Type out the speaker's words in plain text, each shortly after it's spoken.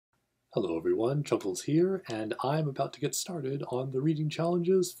Hello everyone, Chuckles here, and I'm about to get started on the reading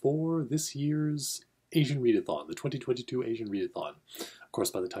challenges for this year's Asian Readathon, the 2022 Asian Readathon. Of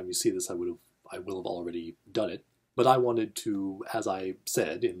course, by the time you see this, I will have already done it, but I wanted to, as I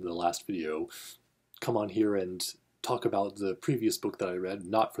said in the last video, come on here and talk about the previous book that I read,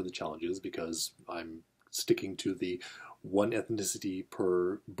 not for the challenges, because I'm sticking to the one ethnicity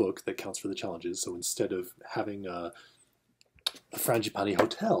per book that counts for the challenges, so instead of having a Frangipani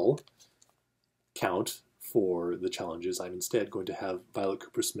Hotel count for the challenges, I'm instead going to have Violet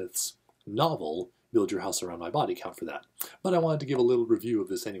Kupersmith's novel, Build Your House Around My Body, count for that. But I wanted to give a little review of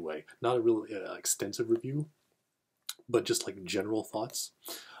this anyway. Not a real extensive review, but just like general thoughts.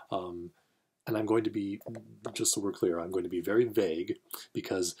 And I'm going to be, just so we're clear, I'm going to be very vague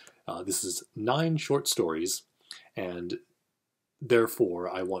because this is 9 short stories, and therefore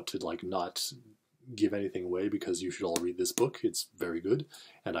I want to not give anything away because you should all read this book. It's very good,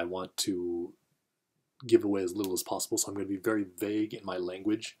 and I want to give away as little as possible, so I'm going to be very vague in my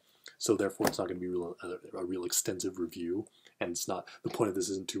language, so therefore it's not going to be a real extensive review, and it's not, the point of this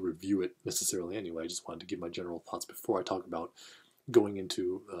isn't to review it necessarily anyway. I just wanted to give my general thoughts before I talk about going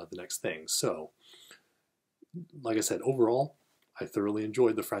into the next thing. So, like I said, overall, I thoroughly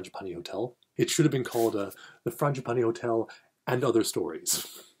enjoyed the Frangipani Hotel. It should have been called the Frangipani Hotel and Other Stories,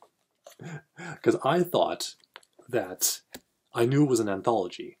 because I thought that, I knew it was an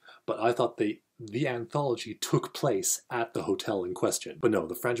anthology, but I thought the anthology took place at the hotel in question. But no,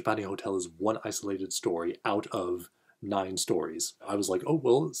 the Frangipani Hotel is one isolated story out of 9 stories. I was like, oh,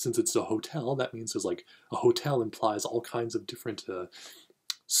 well, since it's a hotel, that means there's a hotel implies all kinds of different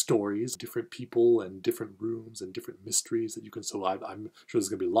stories, different people and different rooms and different mysteries that you can, so I'm sure there's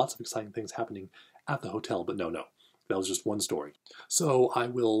going to be lots of exciting things happening at the hotel, but no, that was just one story. So I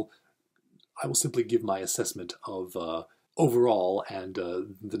will simply give my assessment of overall and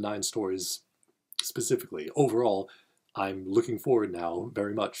the 9 stories specifically. Overall, I'm looking forward now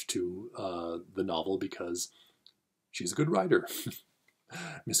very much to the novel because she's a good writer,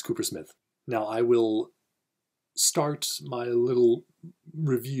 Miss Kupersmith. Now I will start my little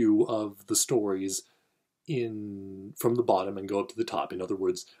review of the stories from the bottom and go up to the top. In other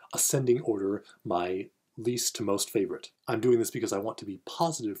words, ascending order, my least to most favorite. I'm doing this because I want to be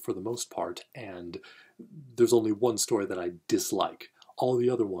positive for the most part, and there's only one story that I dislike. All the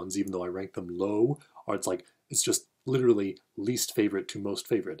other ones, even though I rank them low, it's just literally least favorite to most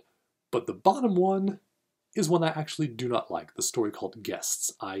favorite. But the bottom one is one I actually do not like, the story called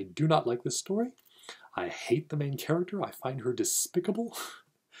Guests. I do not like this story. I hate the main character. I find her despicable,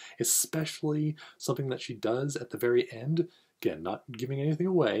 especially something that she does at the very end. Again, not giving anything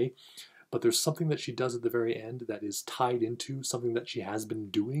away, but there's something that she does at the very end that is tied into something that she has been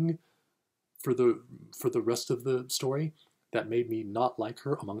doing for the rest of the story that made me not like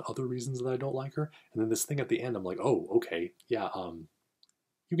her, among other reasons that I don't like her. And then this thing at the end, I'm like, oh, okay, yeah,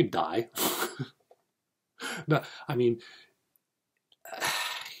 you can die. No, I mean,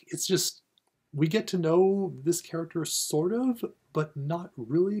 it's just, we get to know this character sort of, but not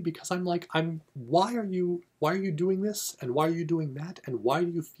really, because I'm like, why are you doing this? And why are you doing that? And why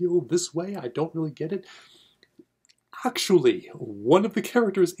do you feel this way? I don't really get it. Actually, one of the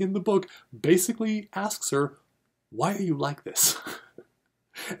characters in the book basically asks her, why are you like this?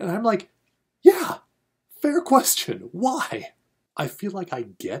 And I'm like, yeah, fair question. Why? I feel like I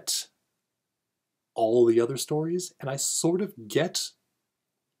get all the other stories, and I sort of get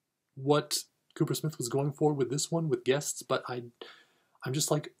what Kupersmith was going for with this one, with Guests, but I'm just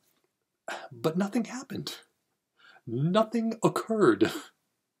like, but nothing happened. Nothing occurred.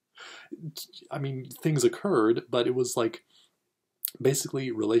 I mean, things occurred, but it was like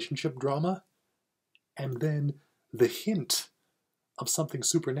basically relationship drama, and then the hint of something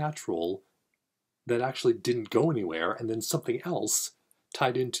supernatural that actually didn't go anywhere, and then something else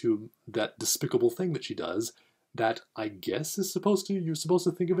tied into that despicable thing that she does that I guess is you're supposed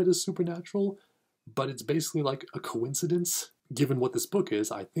to think of it as supernatural, but it's basically like a coincidence. Given what this book is,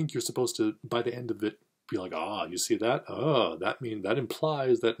 I think you're supposed to, by the end of it, be like, you see that? That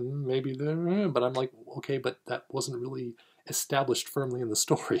implies that maybe there, but I'm like, okay, but that wasn't really established firmly in the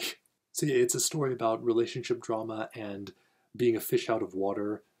story. So yeah, it's a story about relationship drama and being a fish out of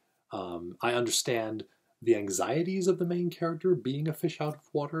water. I understand the anxieties of the main character being a fish out of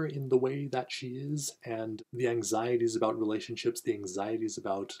water in the way that she is, and the anxieties about relationships, the anxieties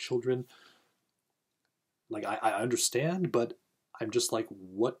about children. Like, I understand, but I'm just like,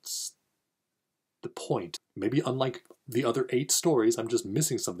 what's the point? Maybe unlike the other 8 stories, I'm just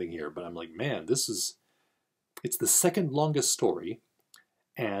missing something here, but I'm like, man, it's the second longest story,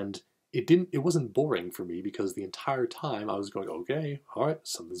 and it wasn't boring for me because the entire time I was going, okay, all right,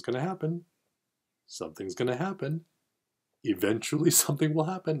 something's going to happen. Something's going to happen. Eventually something will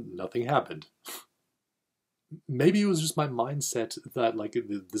happen. Nothing happened. Maybe it was just my mindset that like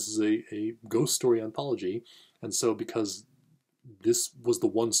this is a ghost story anthology, and so because this was the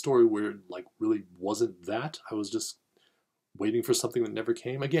one story where like really wasn't that, I was just waiting for something that never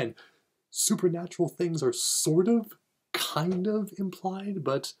came. Again, supernatural things are sort of, kind of implied,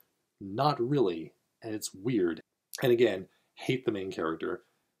 but not really, and it's weird. And again, hate the main character.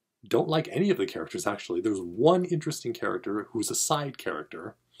 Don't like any of the characters, actually. There's one interesting character who's a side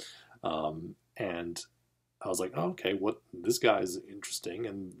character, and I was like, oh, okay, this guy's interesting,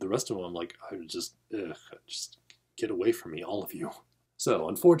 and the rest of them, I'm like, just get away from me, all of you. So,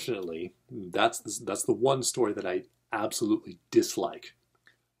 unfortunately, that's the one story that I absolutely dislike.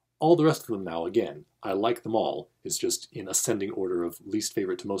 All the rest of them now, again, I like them all. It's just in ascending order of least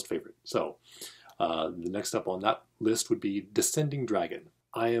favorite to most favorite. So, the next up on that list would be Descending Dragon.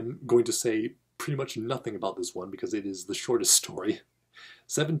 I am going to say pretty much nothing about this one because it is the shortest story.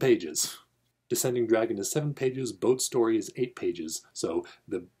 7 pages. Descending Dragon is 7 pages, Boat Story is 8 pages. So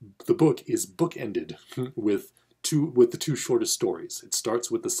the book is bookended with the 2 shortest stories. It starts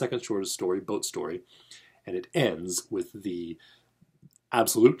with the second shortest story, Boat Story, and it ends with the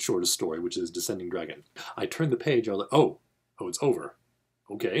absolute shortest story, which is Descending Dragon. I turned the page, I was like, oh, it's over.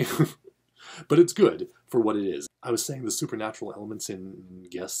 Okay. But it's good for what it is. I was saying the supernatural elements in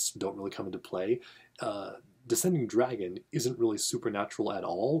Guests don't really come into play. Descending Dragon isn't really supernatural at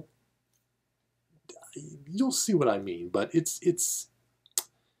all. You'll see what I mean, but it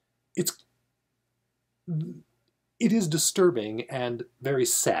is disturbing and very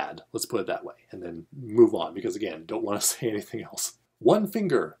sad, let's put it that way, and then move on, because again, don't want to say anything else. One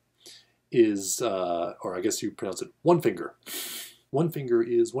Finger is, or I guess you pronounce it One Finger. One Finger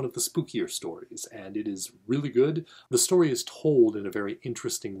is one of the spookier stories, and it is really good. The story is told in a very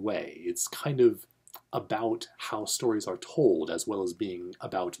interesting way. It's kind of about how stories are told as well as being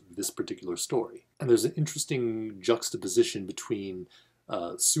about this particular story. And there's an interesting juxtaposition between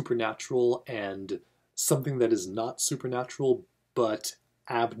supernatural and something that is not supernatural but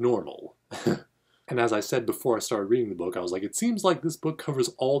abnormal. And as I said before I started reading the book, I was like, it seems like this book covers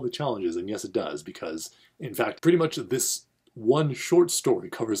all the challenges, and yes it does, because in fact pretty much this one short story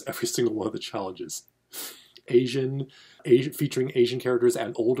covers every single one of the challenges. Asian featuring Asian characters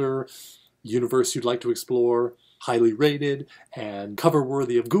and older, universe you'd like to explore, highly rated, and cover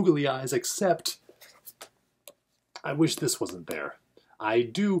worthy of googly eyes, except I wish this wasn't there.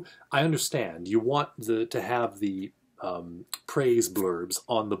 I understand you want to have the praise blurbs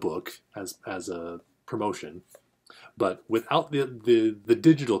on the book as a promotion, but without the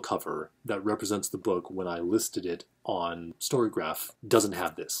digital cover that represents the book when I listed it on Storygraph, doesn't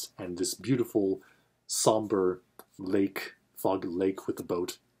have this, and this beautiful somber lake, fog lake with the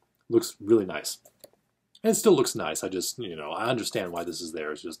boat. Looks really nice. And it still looks nice. I just, I understand why this is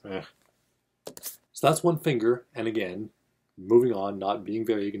there. It's just, eh. So that's One Finger. And again, moving on, not being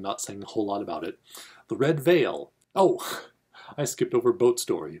vague and not saying a whole lot about it. The Red Veil. Oh, I skipped over Boat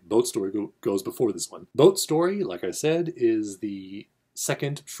Story. Boat Story goes before this one. Boat Story, like I said, is the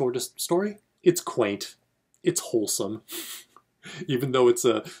second shortest story. It's quaint. It's wholesome. Even though it's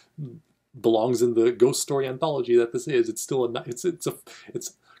belongs in the ghost story anthology that this is, it's still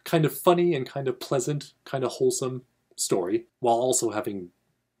it's kind of funny and kind of pleasant, kind of wholesome story, while also having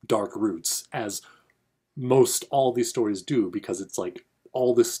dark roots, as most all these stories do, because it's like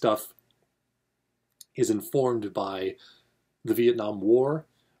all this stuff is informed by the Vietnam War.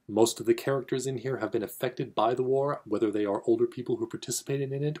 Most of the characters in here have been affected by the war, whether they are older people who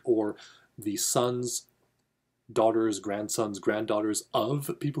participated in it or the sons, daughters, grandsons, granddaughters of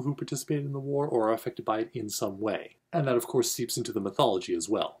people who participated in the war or are affected by it in some way. And that, of course, seeps into the mythology as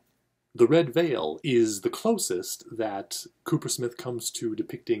well. The Red Veil is the closest that Kupersmith comes to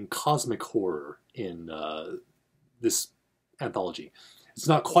depicting cosmic horror in this anthology. It's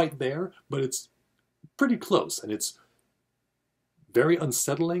not quite there, but it's pretty close, and it's very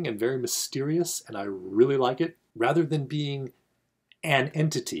unsettling and very mysterious, and I really like it. Rather than being an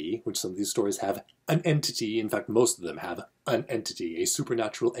entity, which some of these stories have an entity, in fact most of them have an entity, a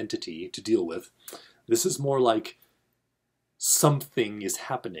supernatural entity to deal with, this is more like something is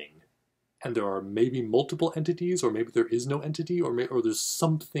happening, and there are maybe multiple entities, or maybe there is no entity, or there's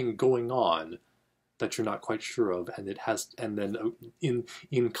something going on that you're not quite sure of, and then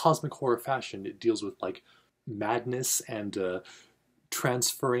in cosmic horror fashion, it deals with like madness and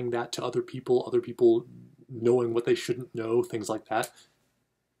transferring that to other people knowing what they shouldn't know, things like that.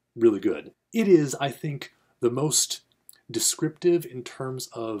 Really good. It is, I think, the most descriptive in terms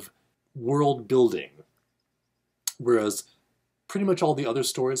of world building. Whereas pretty much all the other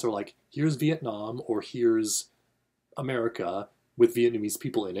stories are like, here's Vietnam or here's America with Vietnamese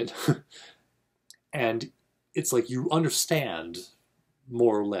people in it. And it's like you understand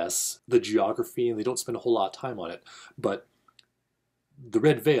more or less the geography and they don't spend a whole lot of time on it. But The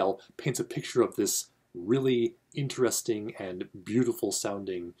Red Veil paints a picture of this really interesting and beautiful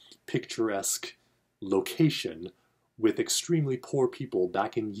sounding picturesque location with extremely poor people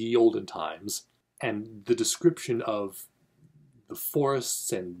back in ye olden times. And the description of the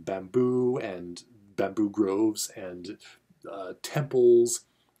forests and bamboo groves and temples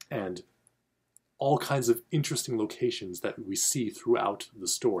and all kinds of interesting locations that we see throughout the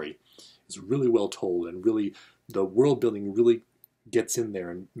story is really well told, and really the world building really gets in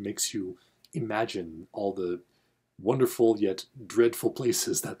there and makes you imagine all the wonderful yet dreadful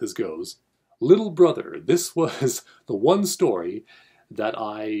places that this goes. Little Brother, this was the one story that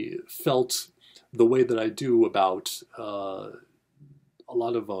I felt the way that I do about a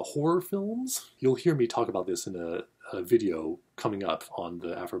lot of horror films. You'll hear me talk about this in a video coming up on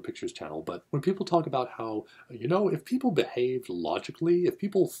the Afro Pictures channel, but when people talk about how, you know, if people behaved logically, if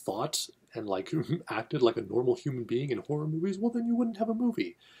people thought and like acted like a normal human being in horror movies, well then you wouldn't have a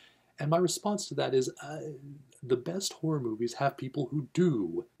movie. And my response to that is, the best horror movies have people who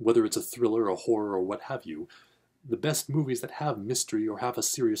do, whether it's a thriller, a horror, or what have you. The best movies that have mystery or have a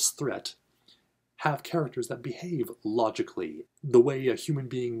serious threat have characters that behave logically, the way a human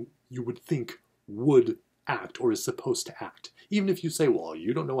being you would think would act or is supposed to act. Even if you say, well,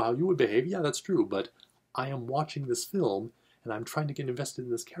 you don't know how you would behave, yeah, that's true, but I am watching this film and I'm trying to get invested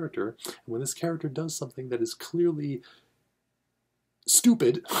in this character, and when this character does something that is clearly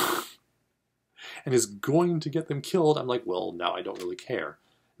stupid and is going to get them killed, I'm like, well, now I don't really care.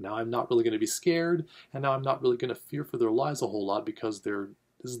 Now I'm not really going to be scared, and now I'm not really going to fear for their lives a whole lot because this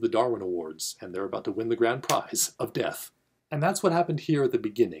is the Darwin Awards, and they're about to win the grand prize of death. And that's what happened here at the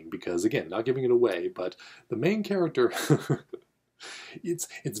beginning, because, again, not giving it away, but the main character, it's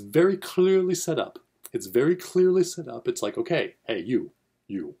very clearly set up. It's very clearly set up. It's like, okay, hey, you.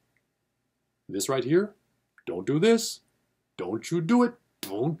 This right here, don't do this. Don't you do it.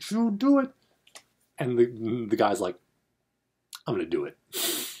 Don't you do it. And the guy's like, I'm going to do it.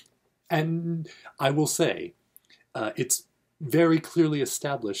 And I will say, it's very clearly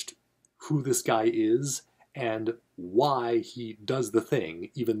established who this guy is and why he does the thing,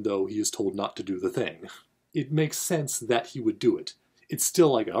 even though he is told not to do the thing. It makes sense that he would do it. It's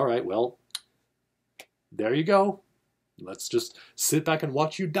still like, all right, well, there you go. Let's just sit back and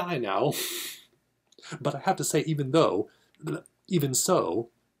watch you die now. But I have to say, even so,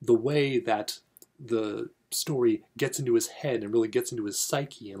 the way that the story gets into his head and really gets into his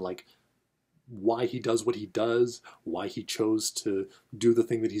psyche and like why he does what he does, why he chose to do the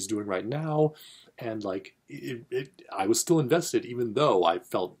thing that he's doing right now, and like I was still invested even though I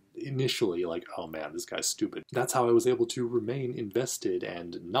felt initially like, oh man, this guy's stupid. That's how I was able to remain invested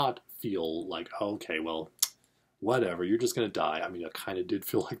and not feel like, okay, well, whatever, you're just gonna die. I mean, I kind of did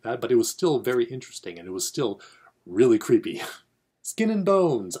feel like that, but it was still very interesting and it was still really creepy. Skin and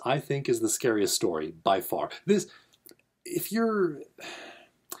Bones, I think, is the scariest story by far. This, if you're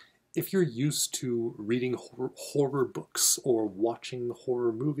used to reading horror books or watching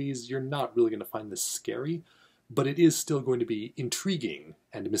horror movies, you're not really going to find this scary, but it is still going to be intriguing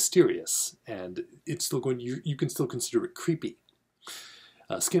and mysterious, and it's still going. You can still consider it creepy.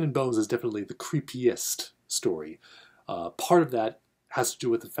 Skin and Bones is definitely the creepiest story. Part of that has to do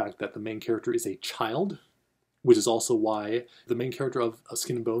with the fact that the main character is a child, which is also why the main character of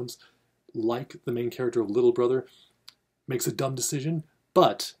Skin and Bones, like the main character of Little Brother, makes a dumb decision,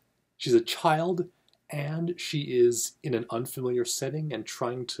 but she's a child, and she is in an unfamiliar setting and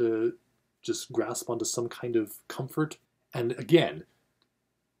trying to just grasp onto some kind of comfort. And again,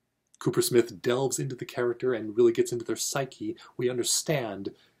 Kupersmith delves into the character and really gets into their psyche. We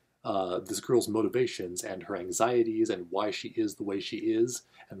understand this girl's motivations and her anxieties and why she is the way she is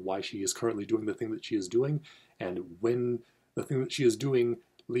and why she is currently doing the thing that she is doing. And when the thing that she is doing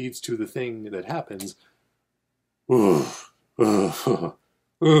leads to the thing that happens,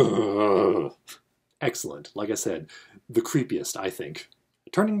 excellent. Like I said, the creepiest, I think.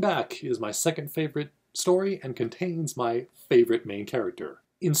 Turning Back is my second favorite story and contains my favorite main character.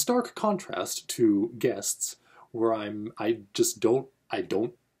 In stark contrast to Guests, where I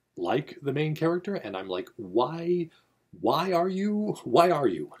don't like the main character, and I'm like, why are you? Why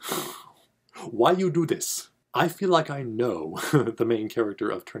you do this? I feel like I know the main character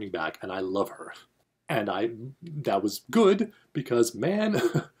of Turning Back, and I love her. And that was good, because, man,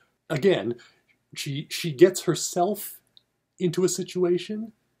 again, she gets herself into a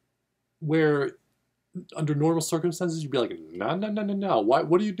situation where under normal circumstances you'd be like, no, no, no, no, no,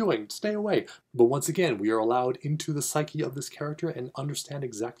 what are you doing? Stay away. But once again, we are allowed into the psyche of this character and understand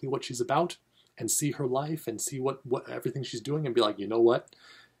exactly what she's about and see her life and see what everything she's doing and be like, you know what?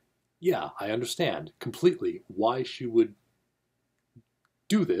 Yeah, I understand completely why she would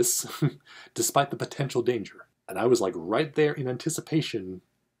do this despite the potential danger. And I was like right there in anticipation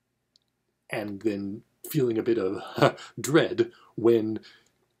and then feeling a bit of dread when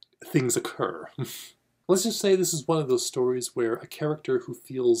things occur. Let's just say this is one of those stories where a character who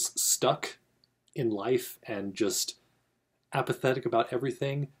feels stuck in life and just apathetic about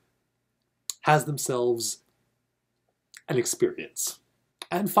everything has themselves an experience.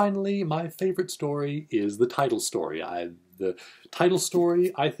 And finally, my favorite story is the title story. The title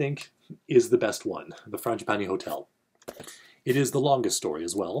story, I think, is the best one, the Frangipani Hotel. It is the longest story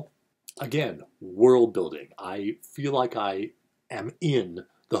as well. Again, world building. I feel like I am in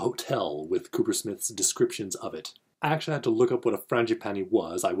the hotel with Kupersmith's descriptions of it. I actually had to look up what a frangipani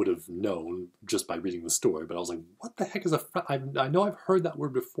was. I would have known just by reading the story, but I was like, what the heck is a I know I've heard that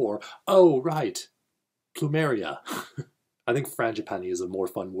word before. Oh, right. Plumeria. I think frangipani is a more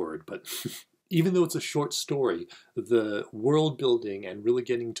fun word, but even though it's a short story, the world building and really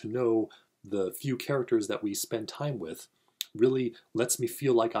getting to know the few characters that we spend time with really lets me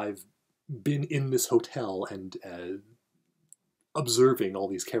feel like I've been in this hotel and observing all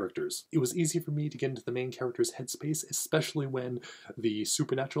these characters. It was easy for me to get into the main character's headspace, especially when the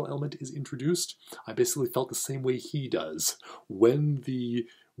supernatural element is introduced. I basically felt the same way he does. When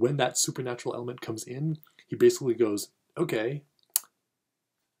that supernatural element comes in, he basically goes, okay,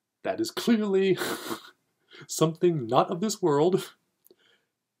 that is clearly something not of this world.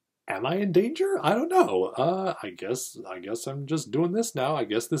 Am I in danger? I don't know. I guess I'm just doing this now. I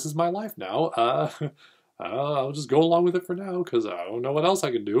guess this is my life now. I'll just go along with it for now because I don't know what else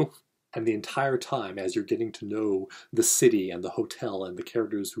I can do. And the entire time, as you're getting to know the city and the hotel and the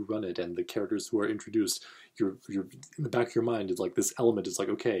characters who run it and the characters who are introduced, you're in the back of your mind is like this element is like,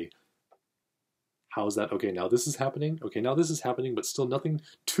 okay, how is that? Okay, now this is happening. Okay, now this is happening, but still nothing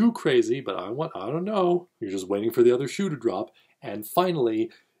too crazy. But I don't know. You're just waiting for the other shoe to drop, and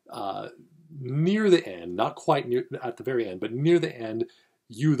finally, near the end, not quite near at the very end, but near the end,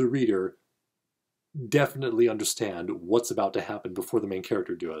 you, the reader, definitely understand what's about to happen before the main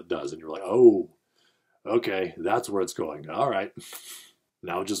character does, and you're like, oh, okay, that's where it's going. All right,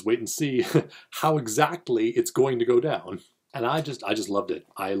 now just wait and see how exactly it's going to go down. And I just loved it.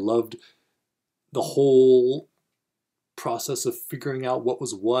 I loved the whole process of figuring out what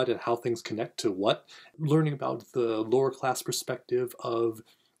was what and how things connect to what, learning about the lower class perspective of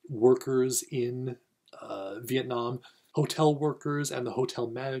workers in Vietnam, hotel workers and the hotel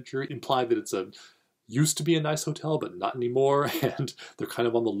manager imply that it's used to be a nice hotel, but not anymore, and they're kind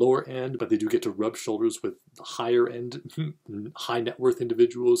of on the lower end, but they do get to rub shoulders with higher end, high net worth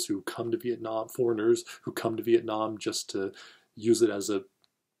individuals who come to Vietnam, foreigners who come to Vietnam just to use it as a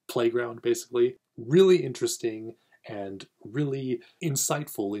playground, basically. Really interesting and really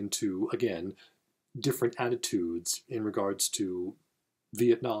insightful into, again, different attitudes in regards to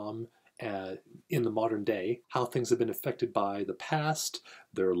Vietnam in the modern day, how things have been affected by the past,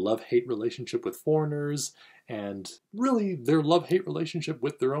 their love-hate relationship with foreigners, and really their love-hate relationship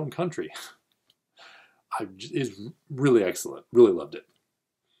with their own country. Is really excellent. Really loved it.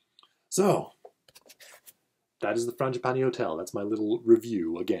 So, that is the Frangipani Hotel. That's my little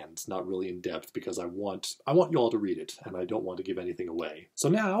review. Again, it's not really in depth because I want you all to read it, and I don't want to give anything away. So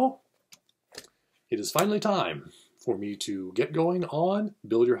now, it is finally time for me to get going on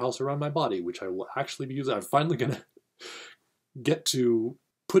Build Your House Around My Body, which I will actually be using. I'm finally going to get to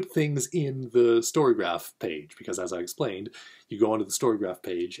put things in the Storygraph page, because as I explained, you go onto the Storygraph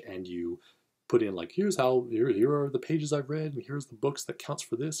page and you put in like, here are the pages I've read, and here's the books that counts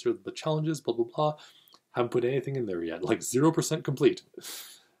for this, here are the challenges, blah, blah, blah. Haven't put anything in there yet, like 0% complete.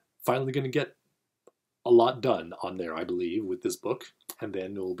 Finally going to get a lot done on there, I believe, with this book, and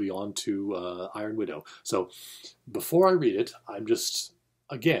then we'll be on to Iron Widow. So before I read it, I'm just,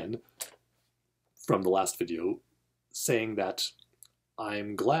 again, from the last video, saying that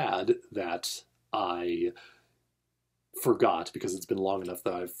I'm glad that I forgot, because it's been long enough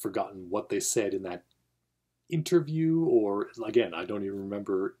that I've forgotten what they said in that interview, or again, I don't even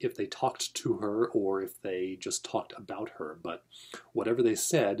remember if they talked to her or if they just talked about her, but whatever they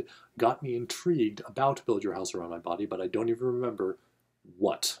said got me intrigued about Build Your House Around My Body, but I don't even remember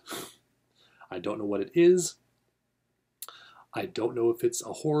what. I don't know what it is. I don't know if it's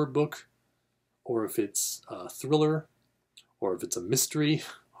a horror book, or if it's a thriller, or if it's a mystery,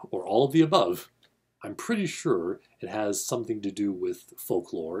 or all of the above. I'm pretty sure it has something to do with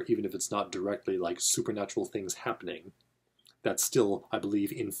folklore, even if it's not directly like supernatural things happening. That still, I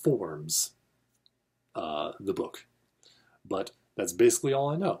believe, informs the book. But that's basically all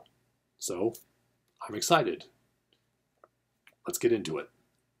I know. So, I'm excited. Let's get into it.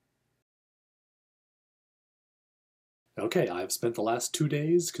 Okay, I've spent the last 2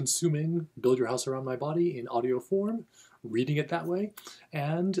 days consuming Build Your House Around My Body in audio form, reading it that way,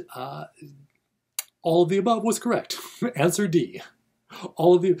 and all of the above was correct. Answer D.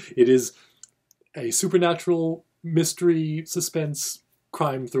 It is a supernatural mystery, suspense,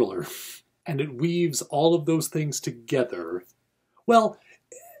 crime thriller. And it weaves all of those things together. Well,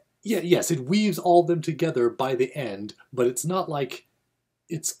 yes, it weaves all of them together by the end, but it's not like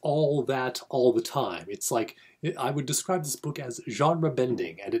it's all that all the time. It's like, I would describe this book as genre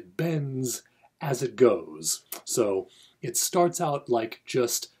bending, and it bends as it goes. So it starts out like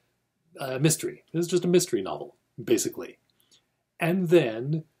just a mystery. It's just a mystery novel, basically. And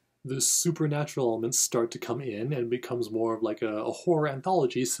then the supernatural elements start to come in and it becomes more of like a horror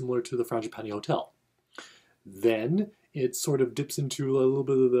anthology similar to the Frangipani Hotel. Then it sort of dips into a little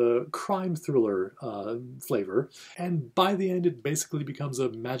bit of the crime thriller flavor, and by the end it basically becomes a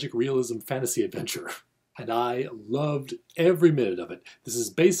magic realism fantasy adventure. And I loved every minute of it. This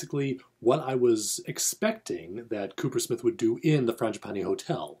is basically what I was expecting that Kupersmith would do in the Frangipani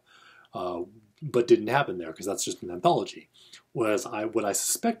Hotel, but didn't happen there because that's just an anthology. Whereas what I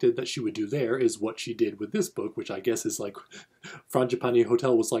suspected that she would do there is what she did with this book, which I guess is like Frangipani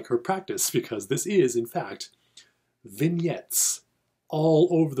Hotel was like her practice, because this is, in fact, vignettes all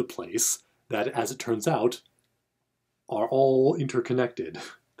over the place that, as it turns out, are all interconnected,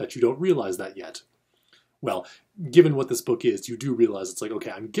 that you don't realize that yet. Well, given what this book is, you do realize it's like,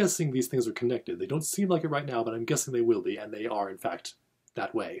 okay, I'm guessing these things are connected. They don't seem like it right now, but I'm guessing they will be, and they are, in fact,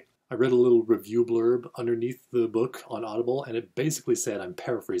 that way. I read a little review blurb underneath the book on Audible, and it basically said, I'm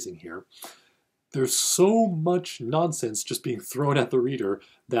paraphrasing here, there's so much nonsense just being thrown at the reader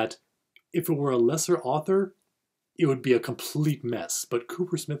that if it were a lesser author, it would be a complete mess. But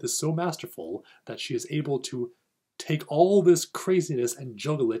Kupersmith is so masterful that she is able to take all this craziness and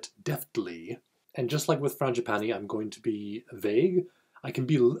juggle it deftly. And just like with Frangipani, I'm going to be vague. I can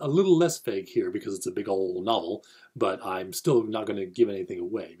be a little less vague here because it's a big old novel, but I'm still not going to give anything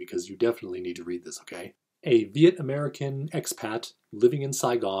away because you definitely need to read this, okay? A Viet American expat living in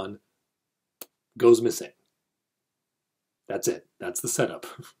Saigon goes missing. That's it. That's the setup.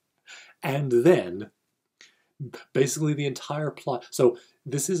 And then, basically the entire plot. So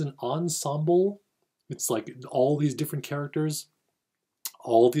this is an ensemble. It's like all these different characters,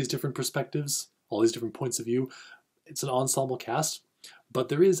 all these different perspectives, all these different points of view. It's an ensemble cast. But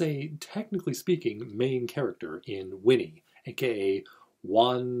there is a, technically speaking, main character in Winnie, aka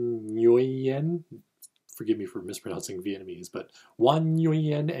Wan Nguyen. Forgive me for mispronouncing Vietnamese, but Wan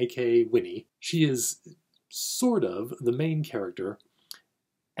Nguyen, aka Winnie. She is sort of the main character,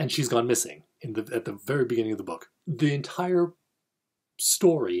 and she's gone missing at the very beginning of the book. The entire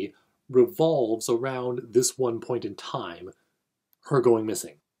story revolves around this one point in time, her going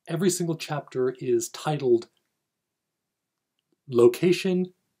missing. Every single chapter is titled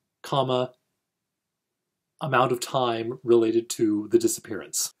location, comma, amount of time related to the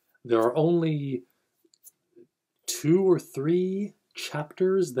disappearance. There are only 2 or 3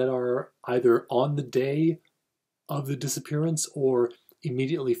 chapters that are either on the day of the disappearance or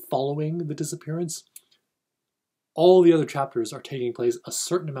immediately following the disappearance. All the other chapters are taking place a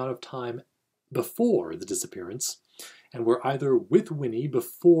certain amount of time before the disappearance, and we're either with Winnie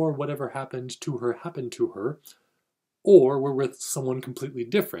before whatever happened to her, or we're with someone completely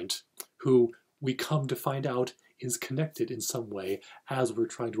different who we come to find out is connected in some way as we're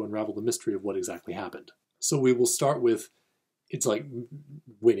trying to unravel the mystery of what exactly happened. So we will start with, it's like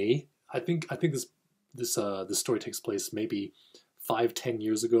Winnie. I think this story takes place maybe 5-10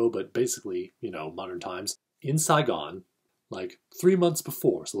 years ago, but basically, modern times, in Saigon, like 3 months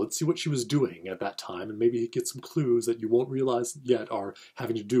before. So let's see what she was doing at that time, and maybe get some clues that you won't realize yet are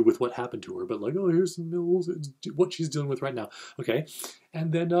having to do with what happened to her. But like, oh, here's what she's dealing with right now. Okay,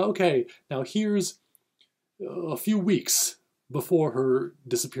 and then okay, now here's a few weeks before her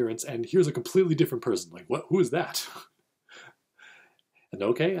disappearance, and here's a completely different person. Like, what? Who is that? And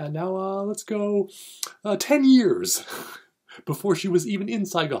okay, and now let's go 10 years before she was even in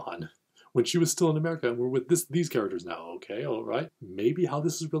Saigon, when she was still in America, and we're with these characters now. Okay, all right. Maybe how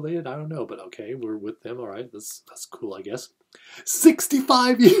this is related, I don't know, but okay, we're with them. All right, that's cool, I guess.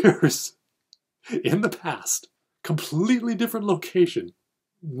 65 years in the past, completely different location.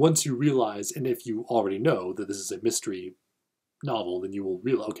 Once you realize, and if you already know that this is a mystery novel, then you will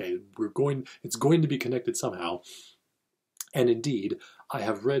realize, okay, it's going to be connected somehow. And indeed, I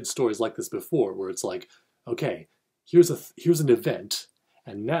have read stories like this before, where it's like, okay, here's an event,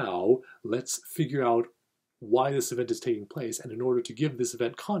 and now let's figure out why this event is taking place, and in order to give this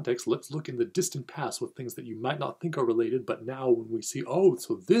event context, let's look in the distant past with things that you might not think are related, but now when we see, oh,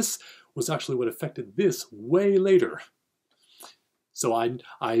 so this was actually what affected this way later. So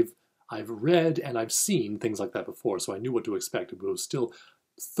I've read and I've seen things like that before, so I knew what to expect, but it was still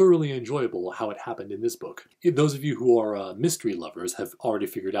thoroughly enjoyable how it happened in this book. Those of you who are mystery lovers have already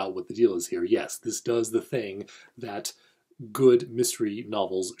figured out what the deal is here. Yes, this does the thing that good mystery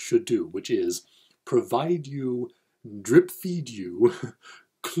novels should do, which is provide you, drip feed you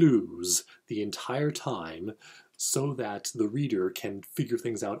clues the entire time so that the reader can figure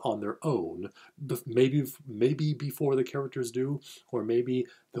things out on their own, maybe before the characters do, or maybe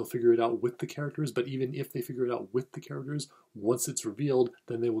they'll figure it out with the characters, but even if they figure it out with the characters, once it's revealed,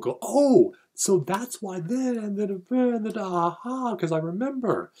 then they will go, oh, so that's why then, and then, aha, because I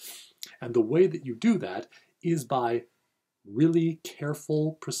remember. And the way that you do that is by really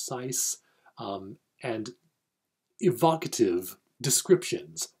careful, precise, and evocative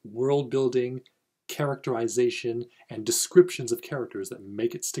descriptions, world building, characterization, and descriptions of characters that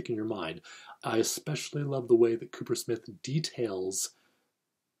make it stick in your mind. I especially love the way that Kupersmith details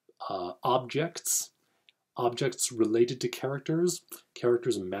objects related to characters'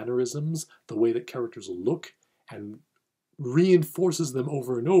 mannerisms, the way that characters look, and reinforces them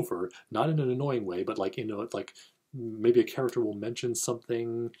over and over, not in an annoying way, but like, like maybe a character will mention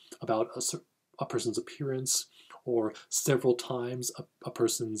something about a person's appearance, or several times a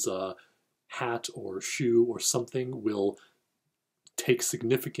person's hat or shoe or something will take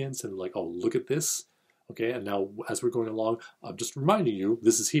significance and like, oh, look at this. Okay, and now as we're going along, I'm just reminding you,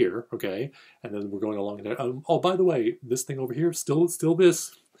 this is here, okay? And then we're going along and oh, by the way, this thing over here, still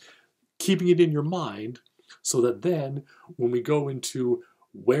this. Keeping it in your mind so that then when we go into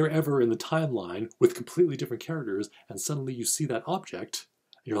wherever in the timeline with completely different characters and suddenly you see that object,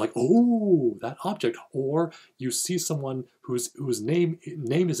 you're like, oh, that object. Or you see someone whose name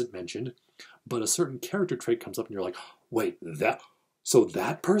isn't mentioned, but a certain character trait comes up and you're like, wait, so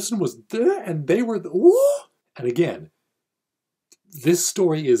that person was there and they were ooh! And again, this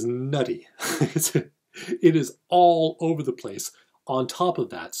story is nutty. It is all over the place on top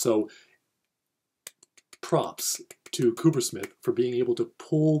of that. So props to Kupersmith for being able to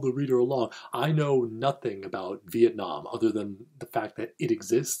pull the reader along. I know nothing about Vietnam other than the fact that it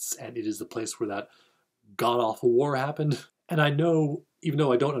exists and it is the place where that god-awful war happened. And I know, even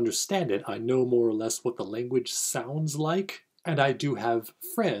though I don't understand it, I know more or less what the language sounds like. And I do have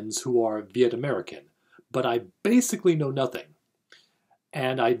friends who are Viet American, but I basically know nothing.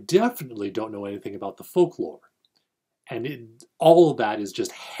 And I definitely don't know anything about the folklore. And all of that is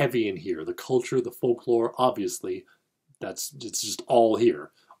just heavy in here. The culture, the folklore, obviously, it's just all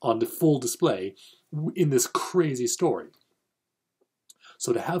here on the full display in this crazy story.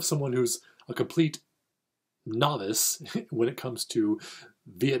 So to have someone who's a complete novice when it comes to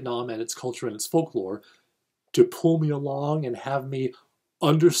Vietnam and its culture and its folklore, to pull me along and have me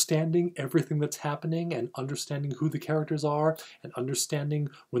understanding everything that's happening and understanding who the characters are and understanding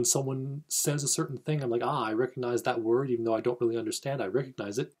when someone says a certain thing, I'm like, I recognize that word even though I don't really understand. I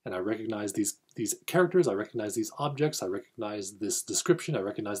recognize it, and I recognize these characters, I recognize these objects, I recognize this description, I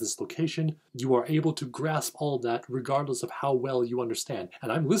recognize this location. You are able to grasp all of that regardless of how well you understand.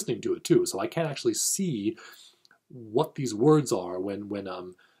 And I'm listening to it too, so I can actually see what these words are when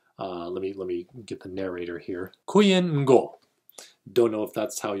let me get the narrator here. Kuyen Ngo. Don't know if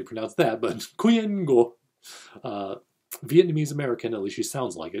that's how you pronounce that, but Kuyen Ngo. Vietnamese American, at least she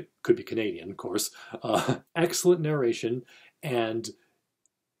sounds like it. Could be Canadian, of course. Excellent narration, and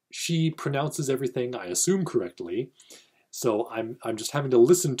she pronounces everything, I assume, correctly. So I'm just having to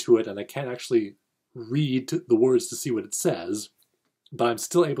listen to it, and I can't actually read the words to see what it says, but I'm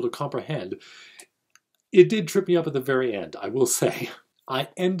still able to comprehend. It did trip me up at the very end, I will say. I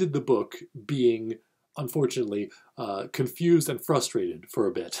ended the book being, unfortunately, confused and frustrated for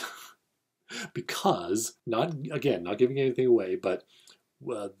a bit. Because, not giving anything away, but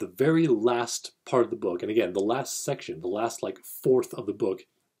the very last part of the book, and again, the last section, the last like fourth of the book,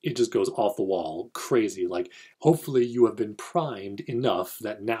 it just goes off the wall, crazy. Like, hopefully you have been primed enough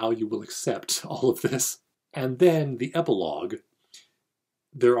that now you will accept all of this. And then the epilogue,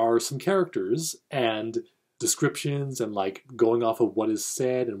 there are some characters and descriptions and like going off of what is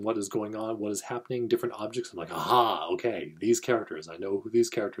said and what is going on, what is happening, different objects. I'm like, aha, okay, these characters, I know who these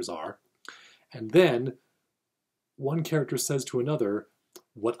characters are. And then one character says to another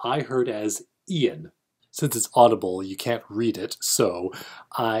what I heard as Ian. Since it's audible, you can't read it, so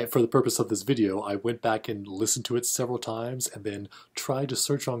for the purpose of this video, I went back and listened to it several times and then tried to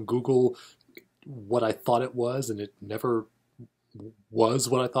search on Google what I thought it was, and it never was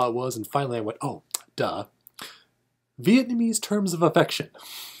what I thought it was, and finally I went, oh, duh. Vietnamese terms of affection.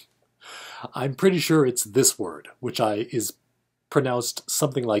 I'm pretty sure it's this word, which is pronounced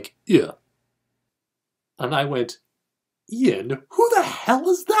something like "yeah." And I went, Ian? Who the hell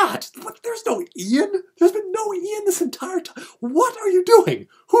is that? What, there's no Ian? There's been no Ian this entire time. What are you doing?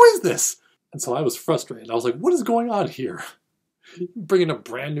 Who is this? And so I was frustrated. I was like, what is going on here? Bringing a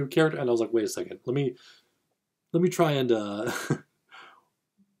brand new character. And I was like, wait a second. Let me try and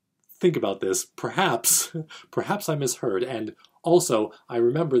think about this. Perhaps I misheard. And also, I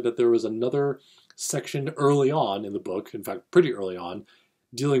remember that there was another section early on in the book, in fact, pretty early on,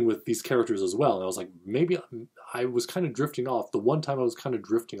 dealing with these characters as well. And I was like, maybe I was kind of drifting off. The one time I was kind of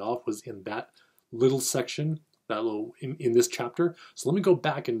drifting off was in that little section, that little, in this chapter. So let me go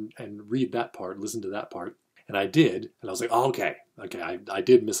back and read that part, listen to that part. And I did, and I was like, oh, okay, I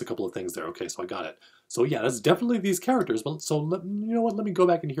did miss a couple of things there. Okay, so I got it. So yeah, that's definitely these characters. But so you know what? Let me go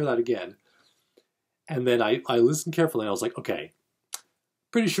back and hear that again. And then I listened carefully, and I was like, okay,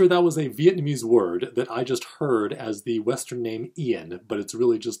 pretty sure that was a Vietnamese word that I just heard as the Western name Ian, but it's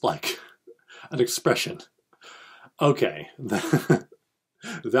really just like an expression. Okay, that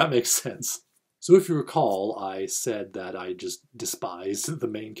makes sense. So if you recall, I said that I just despised the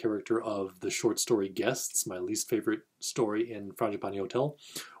main character of the short story Guests, my least favorite story in Frangipani Hotel.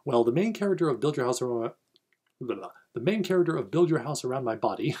 Well, the main character of Build Your House Around My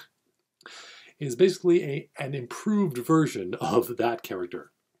Body is basically an improved version of that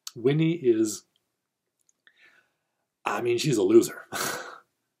character. Winnie is, I mean, she's a loser.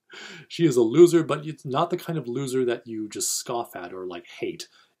 She is a loser, but it's not the kind of loser that you just scoff at or like hate.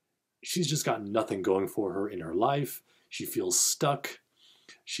 She's just got nothing going for her in her life. She feels stuck.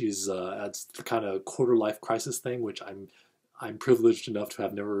 She's that's the kind of quarter-life crisis thing, which I'm privileged enough to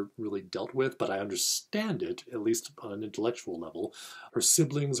have never really dealt with, but I understand it, at least on an intellectual level. Her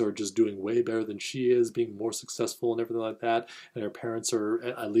siblings are just doing way better than she is, being more successful and everything like that, and her parents are,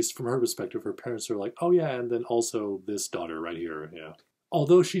 at least from her perspective, her parents are like, oh yeah, and then also this daughter right here, yeah.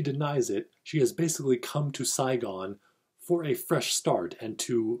 Although she denies it, she has basically come to Saigon for a fresh start and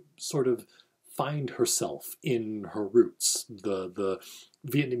to sort of find herself in her roots. The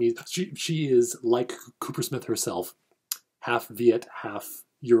Vietnamese, she is like Kupersmith herself, half Viet, half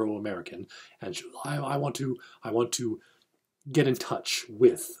Euro-American, and I want to get in touch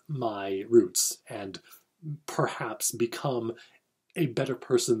with my roots and perhaps become a better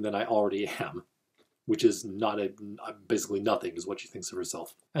person than I already am, which is basically nothing, is what she thinks of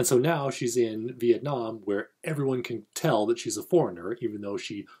herself. And so now she's in Vietnam, where everyone can tell that she's a foreigner, even though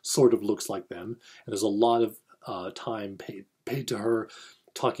she sort of looks like them. And there's a lot of time paid to her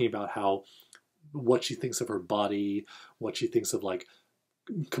talking about what she thinks of her body, what she thinks of like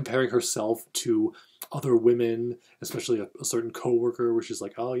comparing herself to other women, especially a certain coworker where she's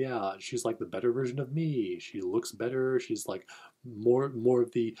like, oh yeah, she's like the better version of me. She looks better. She's like more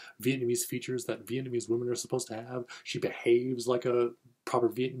of the Vietnamese features that Vietnamese women are supposed to have. She behaves like a proper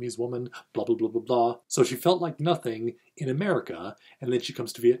Vietnamese woman, blah, blah, blah, blah, blah. So she felt like nothing in America, and then she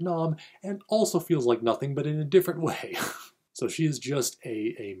comes to Vietnam and also feels like nothing, but in a different way. So she is just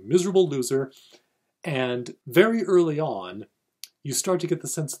a miserable loser. And very early on, you start to get the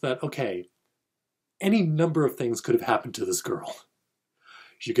sense that, okay, any number of things could have happened to this girl.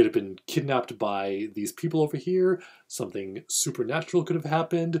 She could have been kidnapped by these people over here. Something supernatural could have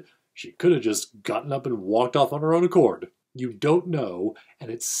happened. She could have just gotten up and walked off on her own accord. You don't know, and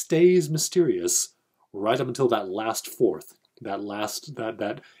it stays mysterious right up until that last fourth.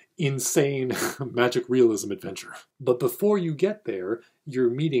 That insane magic realism adventure. But before you get there, you're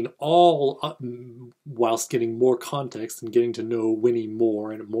meeting all, whilst getting more context and getting to know Winnie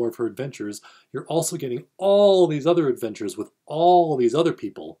more and more of her adventures, you're also getting all these other adventures with all these other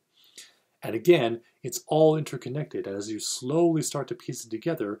people. And again, it's all interconnected. And as you slowly start to piece it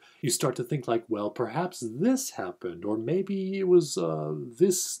together, you start to think like, well, perhaps this happened, or maybe it was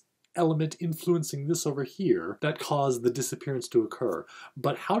this element influencing this over here that caused the disappearance to occur.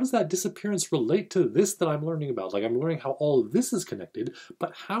 But how does that disappearance relate to this that I'm learning about? Like, I'm learning how all of this is connected,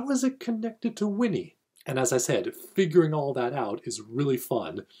 but how is it connected to Winnie? And as I said, figuring all that out is really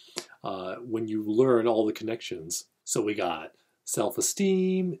fun when you learn all the connections. So we got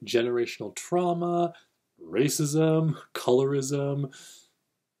self-esteem, generational trauma, racism, colorism,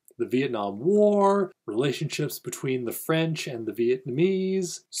 the Vietnam War, relationships between the French and the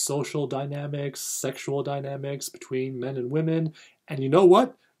Vietnamese, social dynamics, sexual dynamics between men and women, and you know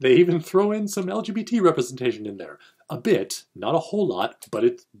what? They even throw in some LGBT representation in there. A bit, not a whole lot, but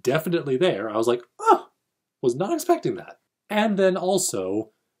it's definitely there. I was like, oh, was not expecting that. And then also,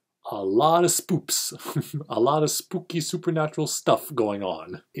 a lot of spoops. A lot of spooky supernatural stuff going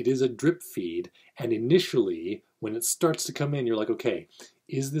on. It is a drip feed, and initially, when it starts to come in, you're like, okay,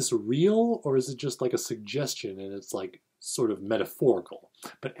 is this real, or is it just like a suggestion, and it's like sort of metaphorical?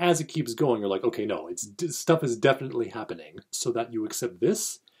 But as it keeps going, you're like, okay, no, stuff is definitely happening, so that you accept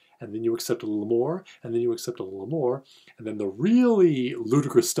this, and then you accept a little more, and then you accept a little more, and then the really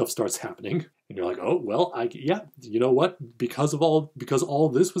ludicrous stuff starts happening, and you're like, oh, well, yeah, you know what? Because all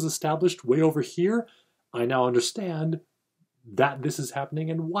this was established way over here, I now understand that this is happening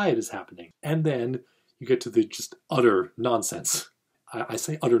and why it is happening. And then you get to the just utter nonsense. I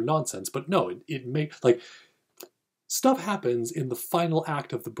say utter nonsense, but no, it makes, like, stuff happens in the final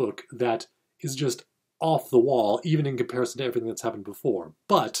act of the book that is just off the wall, even in comparison to everything that's happened before.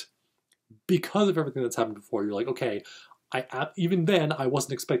 But because of everything that's happened before, you're like, okay, even then I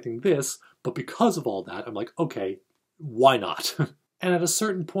wasn't expecting this, but because of all that, I'm like, okay, why not? And at a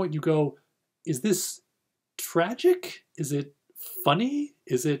certain point you go, is this tragic? Is it funny?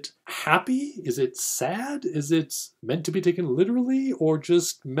 Is it happy? Is it sad? Is it meant to be taken literally or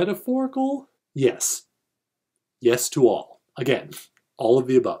just metaphorical? Yes. Yes to all. Again, all of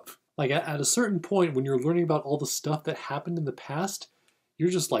the above. Like at a certain point when you're learning about all the stuff that happened in the past, you're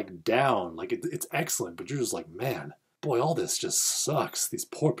just like down. Like it's excellent, but you're just like, man, boy, all this just sucks. These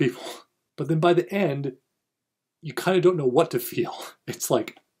poor people. But then by the end, you kind of don't know what to feel. It's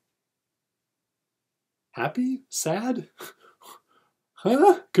like, happy? Sad?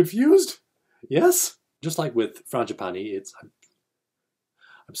 Huh? Confused? Yes? Just like with Frangipani,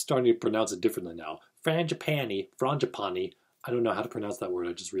 I'm starting to pronounce it differently now. Frangipani. I don't know how to pronounce that word,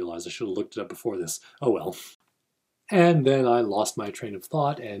 I just realized I should have looked it up before this. Oh well. And then I lost my train of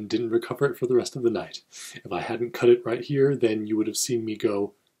thought and didn't recover it for the rest of the night. If I hadn't cut it right here, then you would have seen me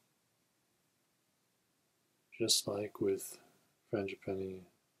go, just like with Frangipani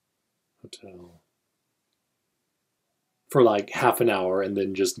Hotel, for like half an hour and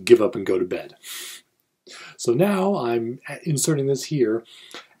then just give up and go to bed. So now I'm inserting this here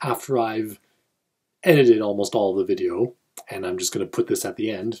after I've edited almost all of the video, and I'm just going to put this at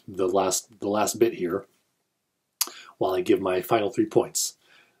the end, the last bit here, while I give my final 3 points.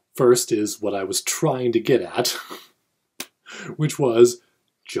 First is what I was trying to get at, which was,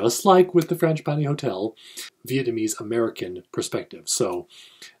 just like with the Frangipani Hotel, Vietnamese American perspective. So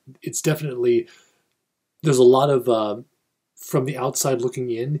it's definitely, there's a lot of from the outside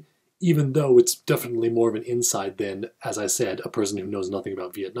looking in, even though it's definitely more of an inside than, as I said, a person who knows nothing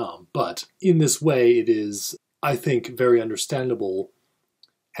about Vietnam. But in this way, it is, I think, very understandable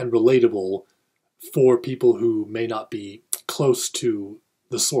and relatable for people who may not be close to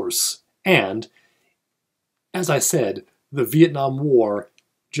the source. And, as I said, the Vietnam War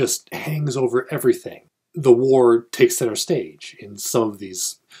just hangs over everything. The war takes center stage in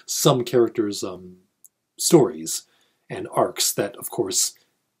some characters' stories and arcs that, of course,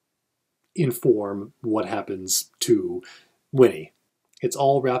 inform what happens to Winnie. It's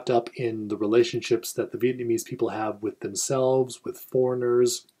all wrapped up in the relationships that the Vietnamese people have with themselves, with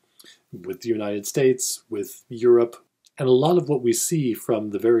foreigners, with the United States, with Europe. And a lot of what we see from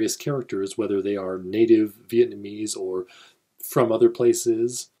the various characters, whether they are native Vietnamese or from other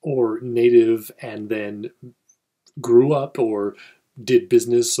places, or native and then grew up or did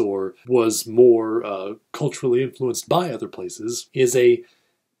business or was more culturally influenced by other places, is a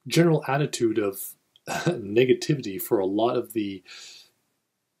general attitude of negativity for a lot of the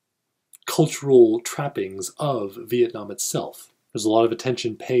cultural trappings of Vietnam itself. There's a lot of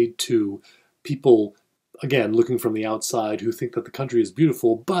attention paid to people, again, looking from the outside, who think that the country is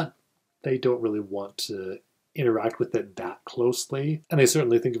beautiful, but they don't really want to interact with it that closely. And they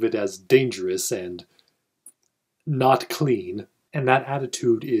certainly think of it as dangerous and not clean. And that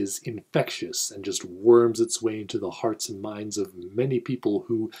attitude is infectious and just worms its way into the hearts and minds of many people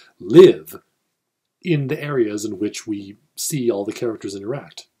who live in the areas in which we see all the characters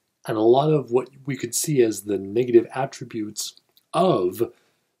interact. And a lot of what we could see as the negative attributes of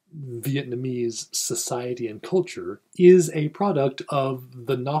Vietnamese society and culture is a product of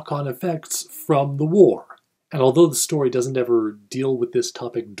the knock-on effects from the war. And although the story doesn't ever deal with this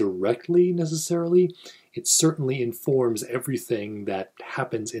topic directly necessarily, it certainly informs everything that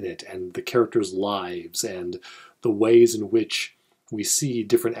happens in it and the characters' lives and the ways in which we see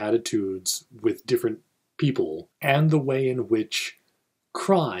different attitudes with different people and the way in which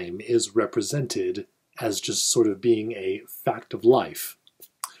crime is represented as just sort of being a fact of life,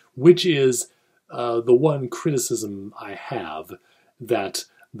 which is the one criticism I have that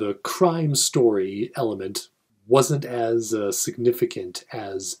the crime story element wasn't as significant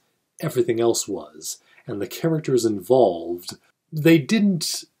as everything else was. And the characters involved, they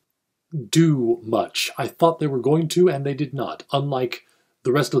didn't do much. I thought they were going to, and they did not. Unlike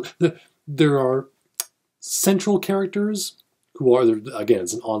the rest of there are central characters who are, again,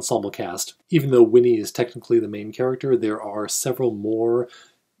 it's an ensemble cast. Even though Winnie is technically the main character, there are several more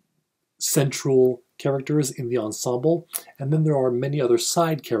central characters in the ensemble, and then there are many other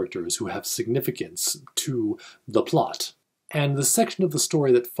side characters who have significance to the plot. And the section of the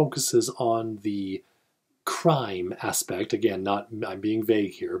story that focuses on the crime aspect, again, I'm being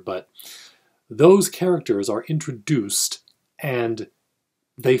vague here, but those characters are introduced and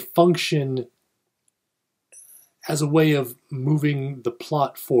they function as a way of moving the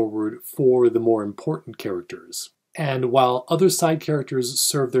plot forward for the more important characters. And while other side characters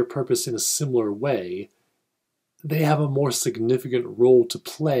serve their purpose in a similar way, they have a more significant role to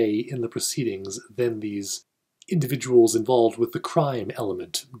play in the proceedings than these individuals involved with the crime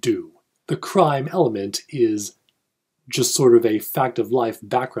element do. The crime element is just sort of a fact-of-life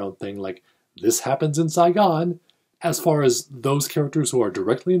background thing, like, this happens in Saigon. As far as those characters who are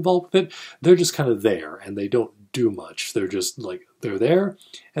directly involved with it, they're just kind of there, and they don't do much. They're just, like, they're there,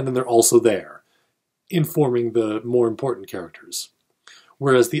 and then they're also there, informing the more important characters.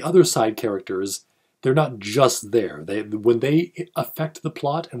 Whereas the other side characters, they're not just there. When they affect the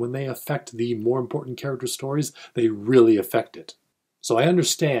plot, and when they affect the more important character stories, they really affect it. So I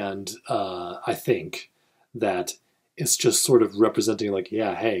understand, I think, that it's just sort of representing, like,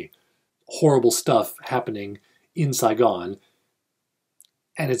 yeah, hey, horrible stuff happening in Saigon,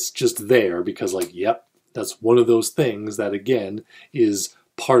 and it's just there because, like, yep, that's one of those things that, again, is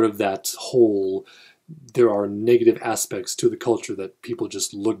part of that whole, there are negative aspects to the culture that people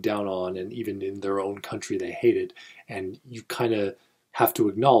just look down on, and even in their own country they hate it, and you kind of have to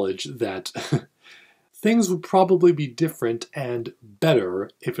acknowledge that things would probably be different and better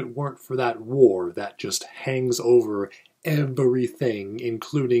if it weren't for that war that just hangs over everything,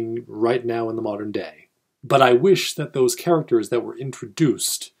 including right now in the modern day. But I wish that those characters that were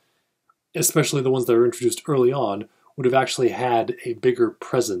introduced, especially the ones that were introduced early on, would have actually had a bigger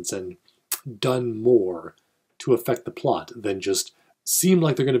presence and done more to affect the plot than just seem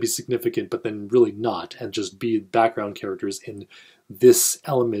like they're going to be significant but then really not, and just be background characters in this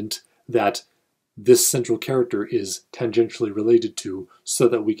element that this central character is tangentially related to, so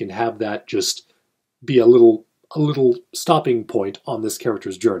that we can have that just be a little stopping point on this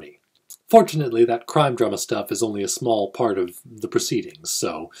character's journey. Fortunately, that crime drama stuff is only a small part of the proceedings,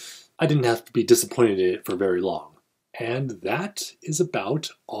 so I didn't have to be disappointed in it for very long. And that is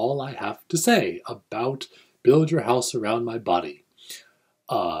about all I have to say about Build Your House Around My Body.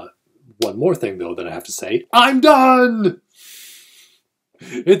 One more thing, though, that I have to say. I'm done!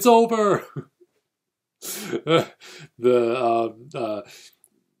 It's over! The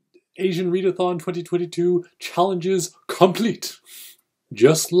Asian Readathon 2022 challenges complete.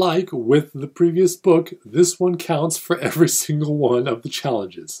 Just like with the previous book, this one counts for every single one of the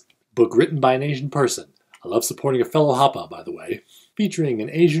challenges. Book written by an Asian person. I love supporting a fellow Hapa, by the way. Featuring an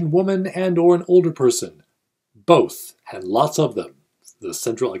Asian woman and or an older person. Both, and lots of them. The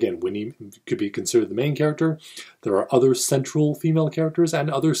central, again, Winnie could be considered the main character. There are other central female characters and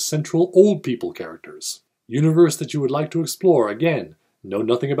other central old people characters. Universe that you would like to explore, again. Know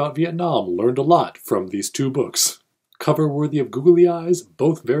nothing about Vietnam, learned a lot from these two books. Cover worthy of googly eyes,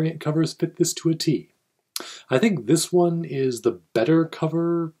 both variant covers fit this to a T. I think this one is the better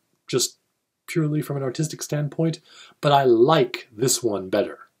cover, just purely from an artistic standpoint, but I like this one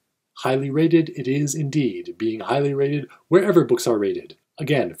better. Highly rated it is indeed, being highly rated wherever books are rated.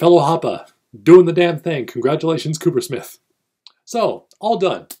 Again, fellow Hapa, doing the damn thing. Congratulations, Kupersmith. So, all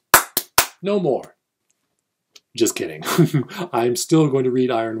done. No more. Just kidding. I'm still going to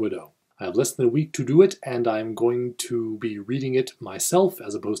read Iron Widow. I have less than a week to do it, and I'm going to be reading it myself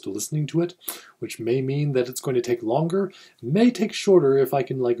as opposed to listening to it, which may mean that it's going to take longer, may take shorter if I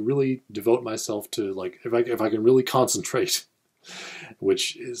can, like, really devote myself to, like, if I can really concentrate,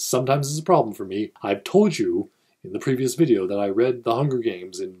 which sometimes is a problem for me. I've told you in the previous video that I read The Hunger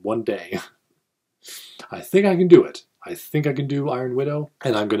Games in one day. I think I can do it. I think I can do Iron Widow,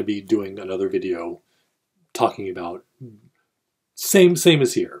 and I'm going to be doing another video talking about same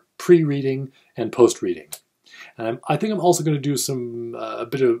as here, pre-reading and post-reading. And I think I'm also going to do some a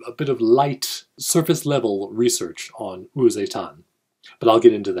bit of light surface level research on Tan, but I'll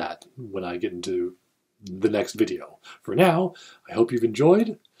get into that when I get into the next video. For now, I hope you've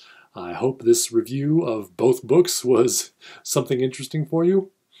enjoyed. I hope this review of both books was something interesting for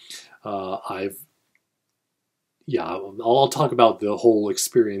you. yeah, I'll talk about the whole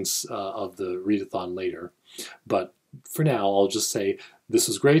experience of the readathon later. But for now, I'll just say this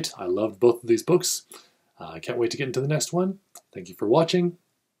was great. I loved both of these books. I can't wait to get into the next one. Thank you for watching.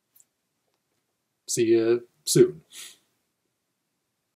 See you soon.